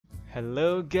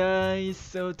Hello guys,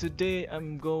 so today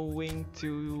I'm going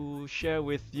to share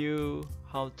with you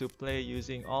how to play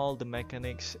using all the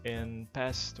mechanics in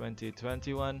PES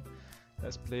 2021.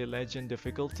 Let's play Legend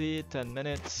difficulty, 10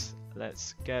 minutes,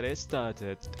 let's get it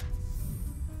started.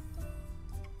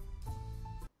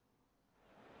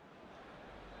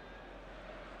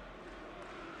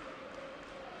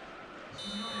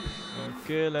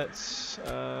 Okay, let's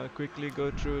quickly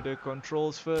go through the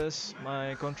controls first.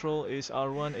 My control is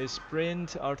R1 is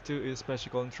sprint, R2 is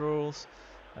special controls,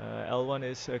 L1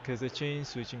 is cursor change,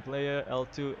 switching player,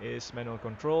 L2 is manual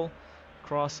control,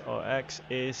 cross or X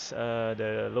is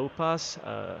the low pass,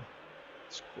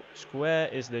 square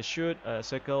is the shoot,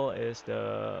 circle is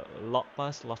the lock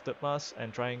pass, lofted pass,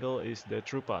 and triangle is the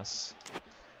true pass.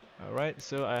 Alright,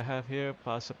 so I have here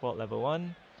pass support level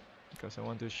 1. Because I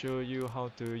want to show you how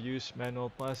to use manual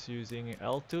pass using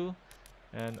L2,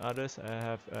 and others I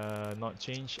have not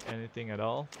changed anything at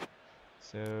all.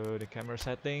 So the camera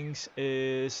settings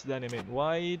is dynamic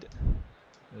wide.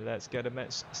 Let's get the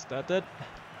match started.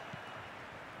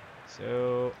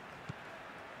 So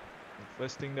the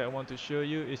first thing that I want to show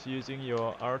you is using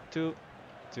your R2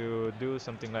 to do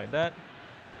something like that.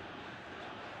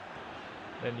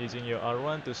 Then using your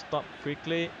R1 to stop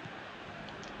quickly.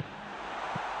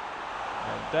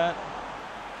 Like that.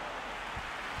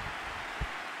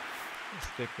 Let's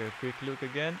take a quick look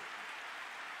again.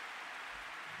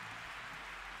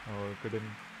 Oh, couldn't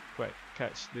quite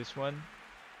catch this one.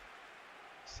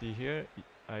 See here,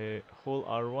 I hold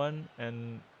R1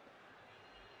 and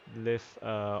lift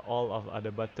all of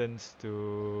other buttons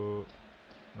to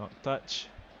not touch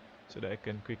so that I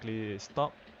can quickly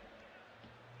stop.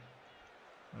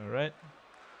 Alright.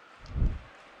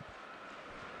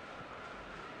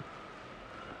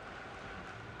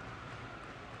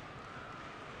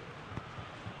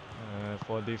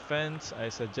 For defense, I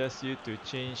suggest you to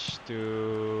change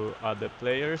to other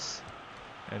players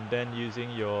and then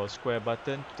using your square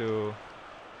button to,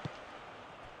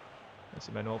 that's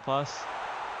a manual pass,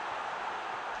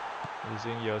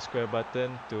 using your square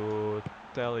button to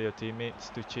tell your teammates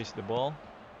to chase the ball.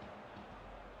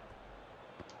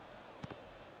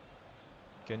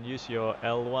 You can use your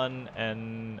L1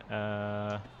 and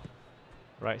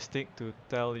right stick to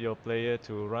tell your player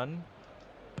to run,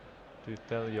 to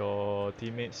tell your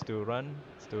teammates to run,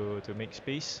 to make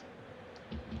space.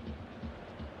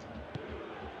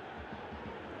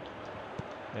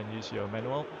 Then use your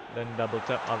manual, then double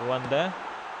tap R1 there.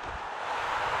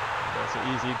 That's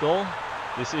an easy goal.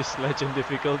 This is Legend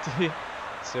difficulty,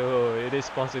 so it is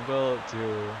possible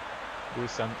to do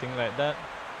something like that.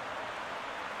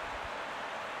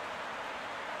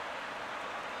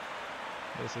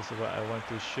 This is what I want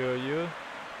to show you.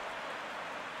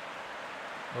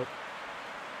 Oh,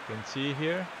 you can see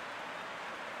here,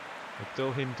 I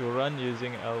told him to run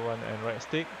using L1 and right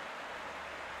stick.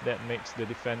 That makes the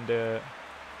defender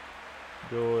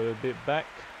go a bit back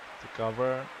to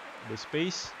cover the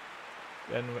space.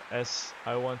 Then as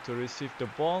I want to receive the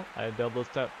ball, I double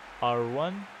tap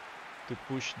R1 to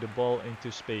push the ball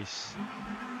into space.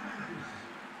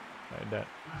 Like that.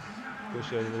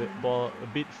 Push the ball a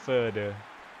bit further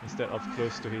instead of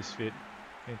close to his feet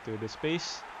into the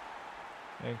space.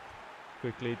 And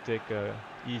quickly take a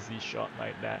easy shot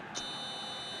like that.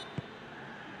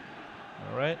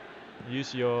 Alright.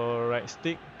 Use your right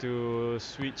stick to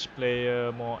switch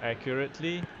player more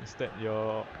accurately instead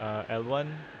your L1,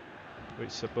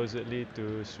 which supposedly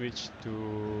to switch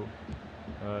to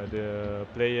the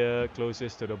player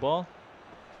closest to the ball.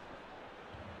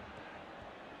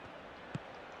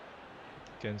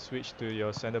 You can switch to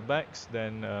your center backs,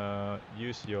 then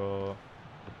use your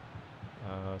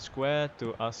square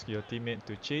to ask your teammate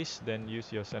to chase, then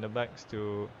use your center backs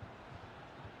to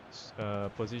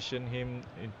position him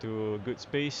into good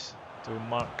space to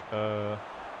mark a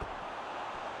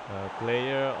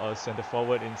player or center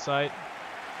forward inside.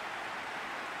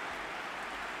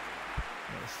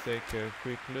 Let's take a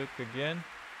quick look again.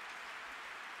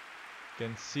 You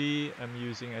can see I'm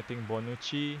using, I think,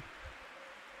 Bonucci,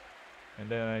 and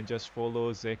then I just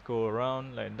follow Zeko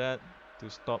around like that to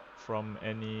stop from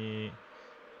any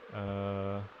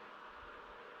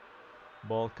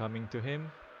ball coming to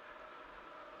him.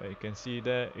 But you can see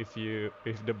that if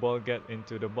the ball get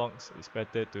into the box, it's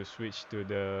better to switch to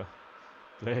the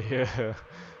player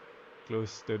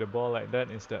close to the ball like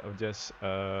that instead of just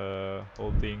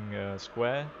holding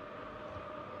square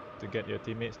to get your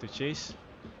teammates to chase.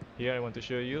 Here I want to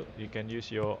show you, you can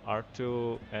use your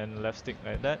R2 and left stick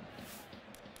like that.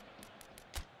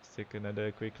 Let's take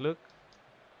another quick look.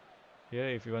 Here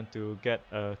if you want to get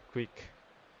a quick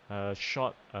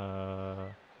shot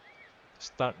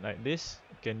start like this,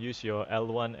 you can use your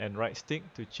L1 and right stick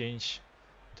to change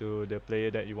to the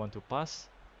player that you want to pass.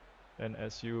 And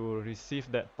as you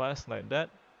receive that pass like that,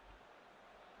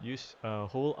 use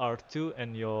hold R2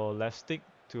 and your left stick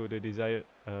to the desired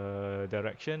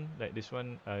direction. Like this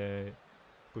one, I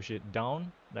push it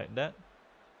down like that.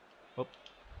 Up,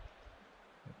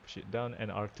 push it down and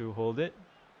R2 hold it,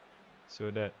 so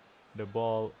that the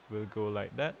ball will go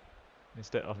like that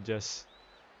instead of just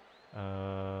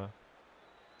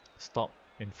stop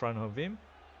in front of him.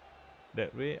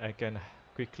 That way I can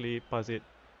quickly pass it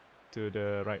to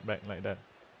the right back like that.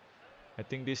 I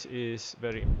think this is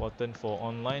very important for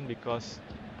online because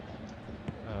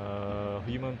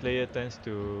human player tends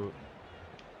to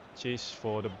chase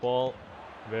for the ball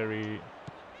very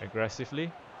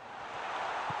aggressively.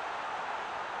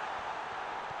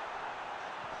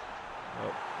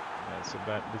 Oh, that's a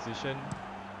bad decision.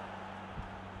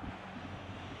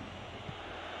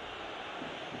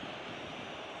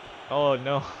 Oh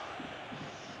no.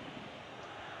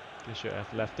 You should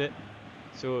have left it.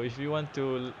 So if you want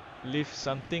to lift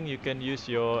something, you can use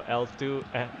your L2,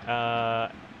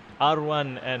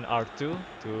 R1 and R2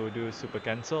 to do super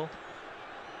cancel,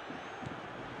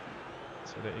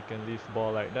 so that you can lift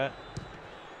ball like that.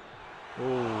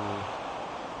 Oh,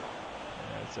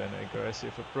 that's an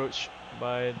aggressive approach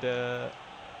by the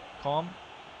com.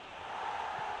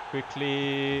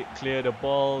 Quickly clear the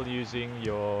ball using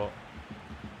your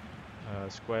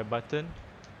square button.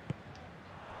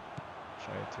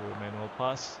 Try to manual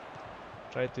pass.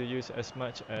 Try to use as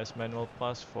much as manual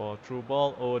pass for through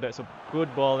ball. Oh, that's a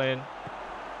good ball in.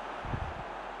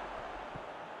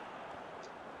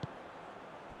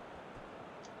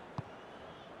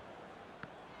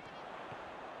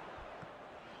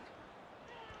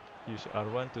 Use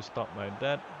R1 to stop like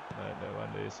that. That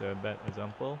one is a bad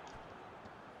example.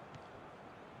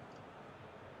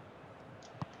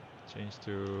 Change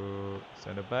to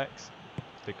center backs.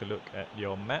 Take a look at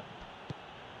your map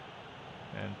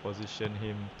and position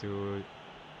him to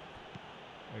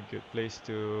a good place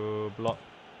to block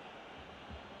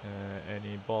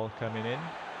any ball coming in.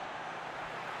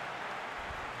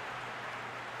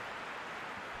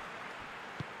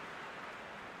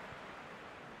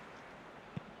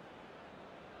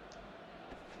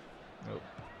 Nope.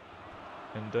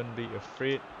 And don't be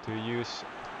afraid to use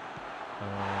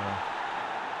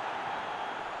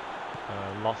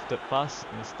lofted pass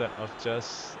instead of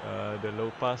just the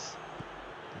low pass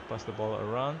to pass the ball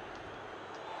around.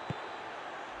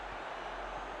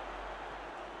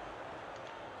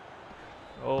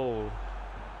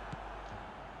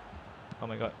 Oh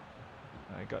my god,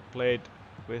 I got played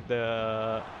with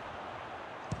the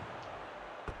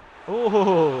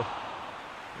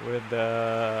with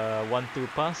the 1-2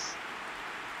 pass.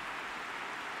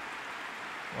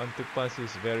 1-2 pass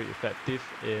is very effective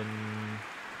in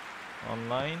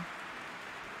online.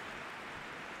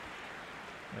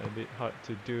 A bit hard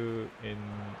to do in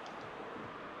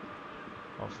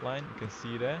offline. You can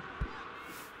see there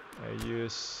I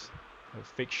use a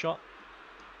fake shot,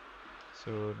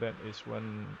 so that is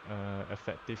one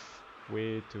effective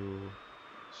way to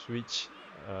switch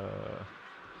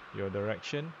your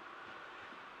direction.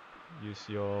 Use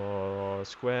your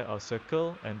square or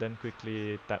circle and then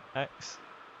quickly tap X.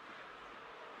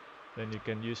 Then you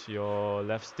can use your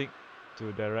left stick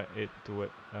to direct it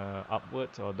toward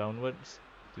upwards or downwards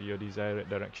to your desired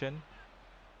direction.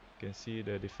 You can see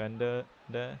the defender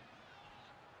there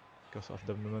because of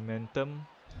the momentum.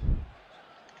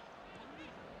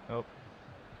 Oh.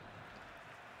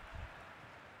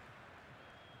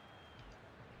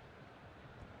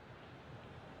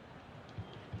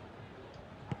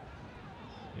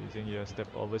 Using your step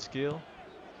over skill.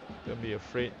 Don't be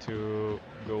afraid to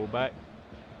go back.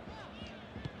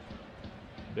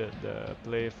 Build the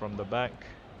play from the back.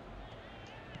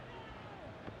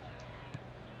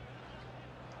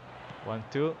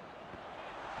 1-2.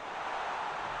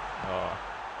 Oh.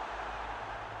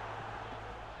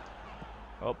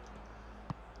 Up.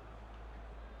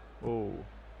 Oh.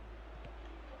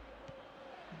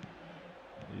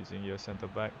 Using your center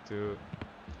back to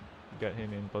get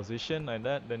him in position like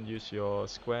that, then use your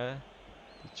square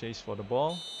to chase for the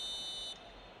ball.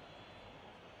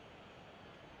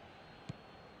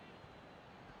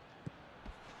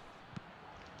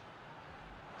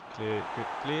 Clear it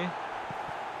quickly.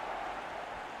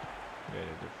 Get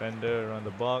a defender around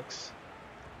the box.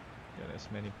 Get as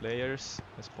many players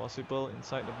as possible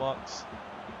inside the box.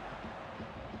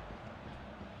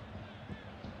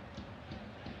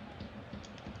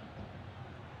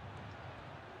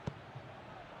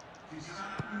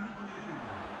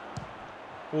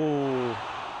 Oh,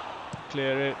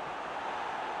 clear it.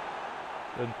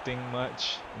 Don't think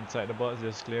much inside the box,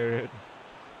 just clear it.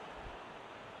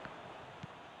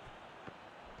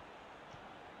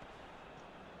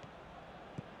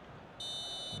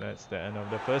 That's the end of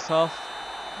the first half.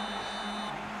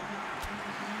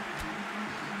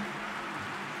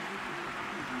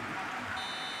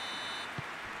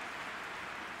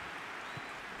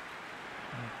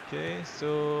 Okay,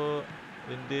 so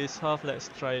in this half, let's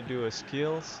try do a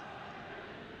skills.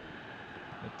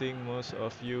 I think most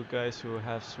of you guys who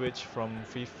have switched from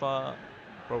FIFA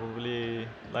probably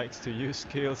likes to use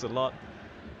skills a lot,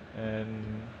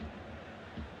 and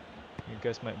you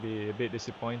guys might be a bit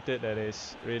disappointed that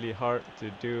it's really hard to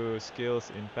do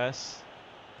skills in PES,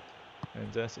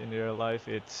 and just in real life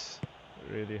it's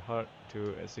really hard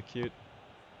to execute,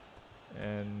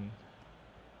 and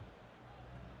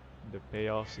the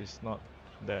payoffs is not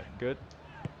that good.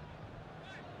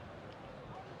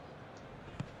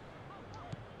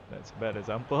 That's a bad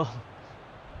example.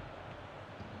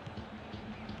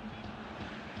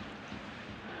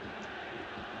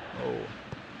 Oh,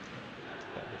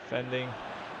 that defending.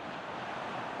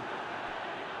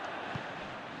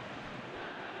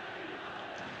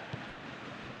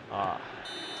 Ah,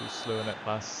 too slow in that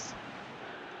pass.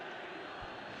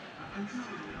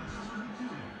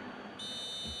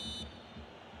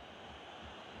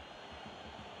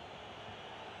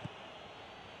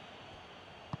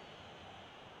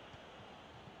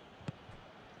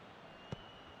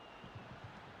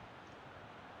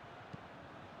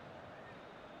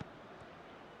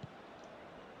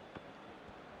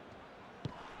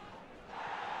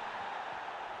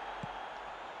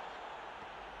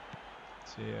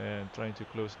 See, trying to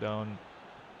close down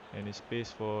any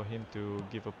space for him to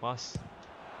give a pass.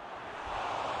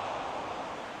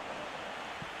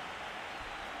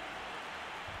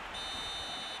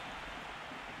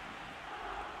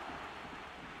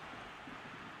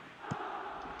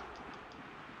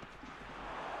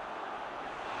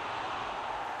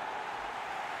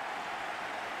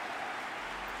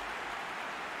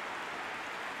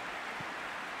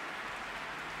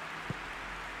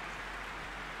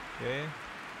 Okay.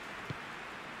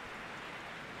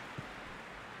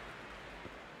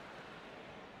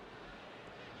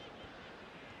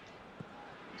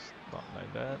 Stop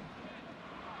like that.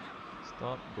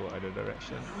 Stop, go other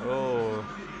direction. Oh.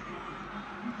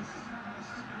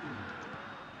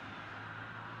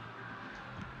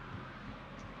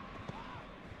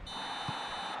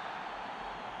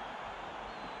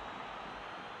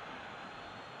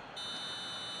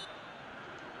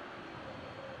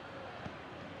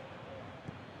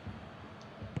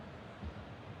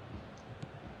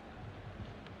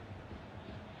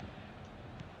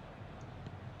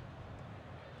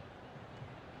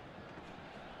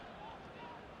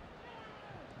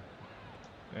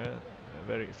 Yeah,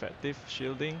 very effective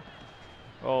shielding.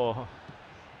 Oh,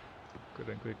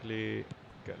 couldn't quickly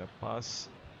get a pass.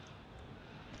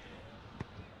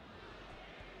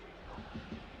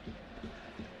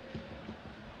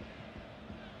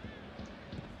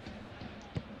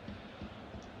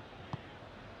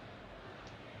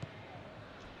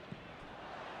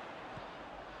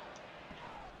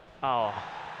 Oh.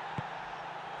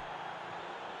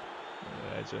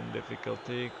 Legend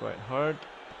difficulty quite hard.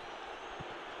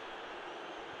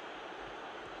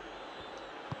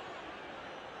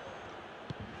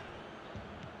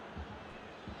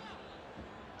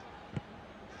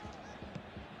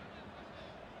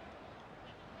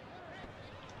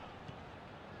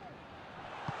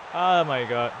 Oh my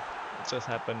god, what just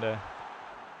happened there?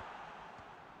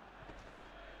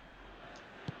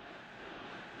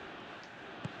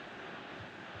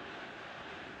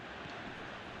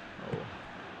 Oh,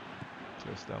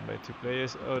 closed down by 2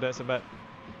 players. Oh, that's a bad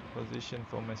position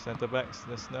for my center backs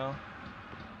just now.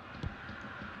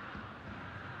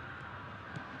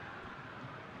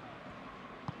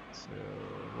 So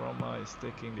Roma is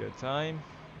taking their time.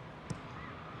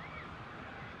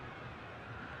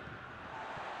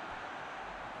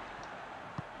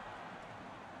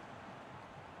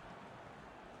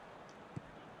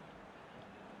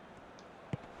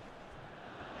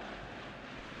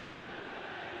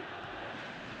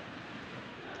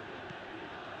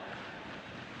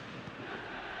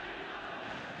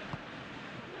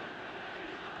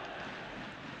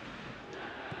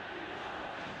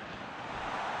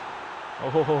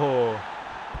 Oh,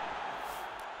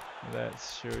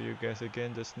 let's show you guys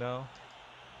again just now.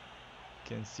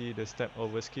 You can see the step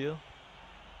over skill.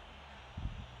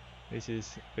 This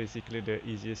is basically the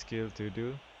easiest skill to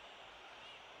do.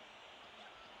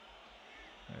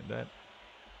 Like that.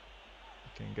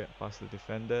 You can get past the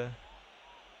defender.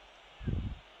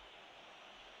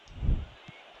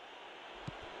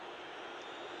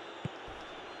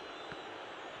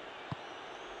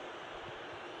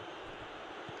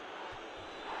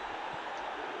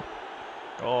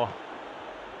 Oh.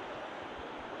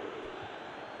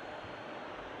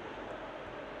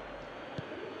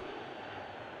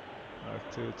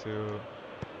 To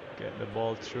get the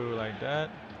ball through like that.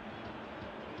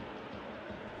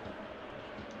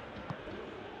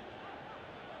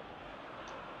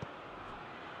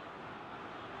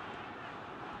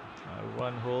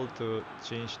 One hold to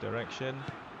change direction.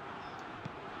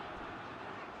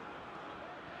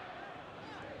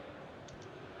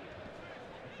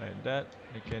 Like that,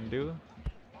 you can do.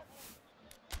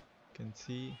 You can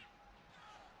see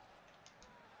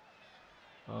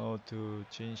how to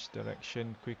change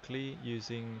direction quickly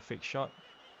using fake shot.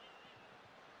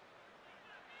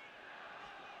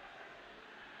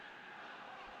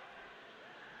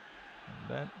 Like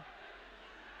that.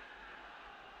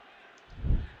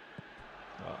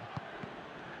 Oh.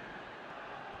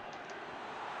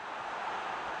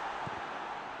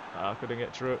 Ah, couldn't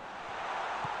get through.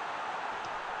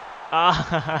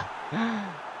 Ah,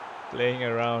 playing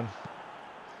around.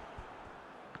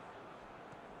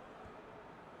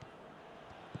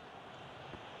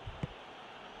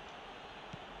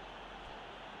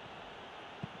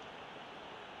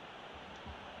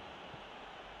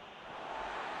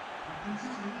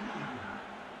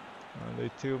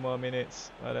 Only 2 more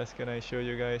minutes. What else can I show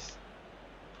you guys?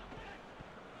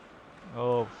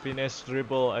 Oh, finesse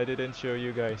dribble. I didn't show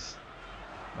you guys.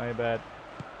 My bad.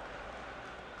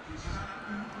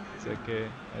 It's okay.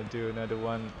 I'll do another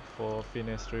one for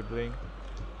finesse dribbling.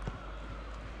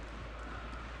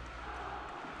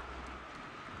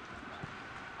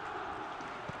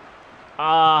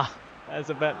 Ah, that's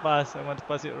a bad pass. I want to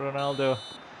pass it to Ronaldo.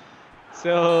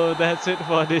 So that's it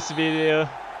for this video.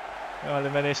 I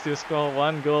only managed to score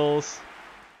 1 goal.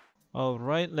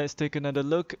 Alright, let's take another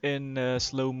look in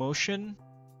slow motion.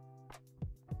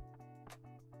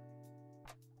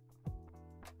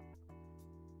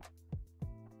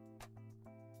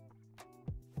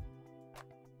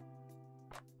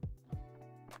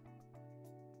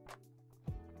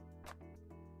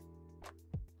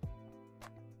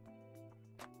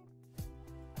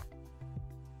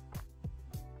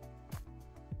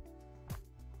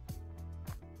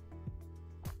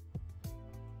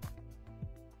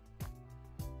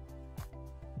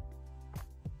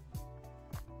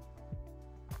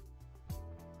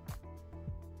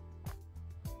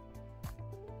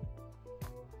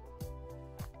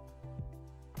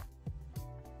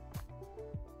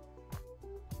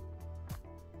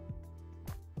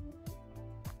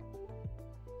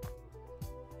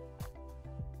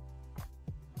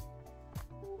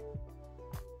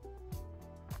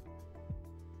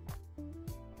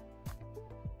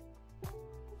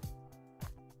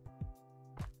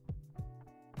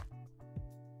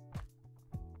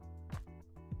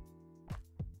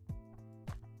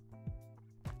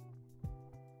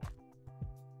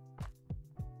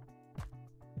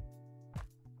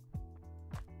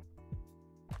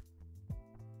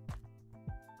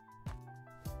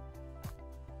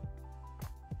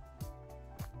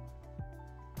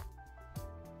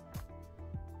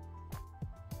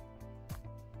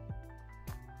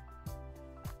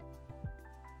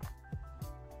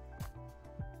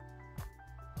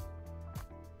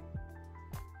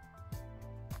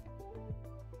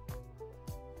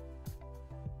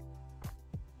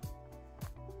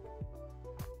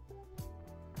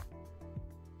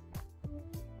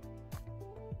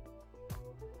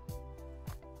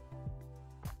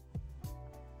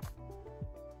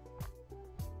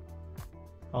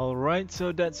 Alright,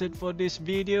 so that's it for this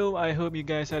video. I hope you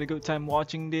guys had a good time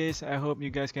watching this. I hope you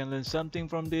guys can learn something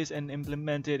from this and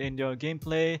implement it in your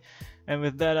gameplay. And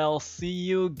with that, I'll see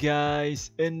you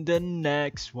guys in the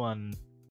next one.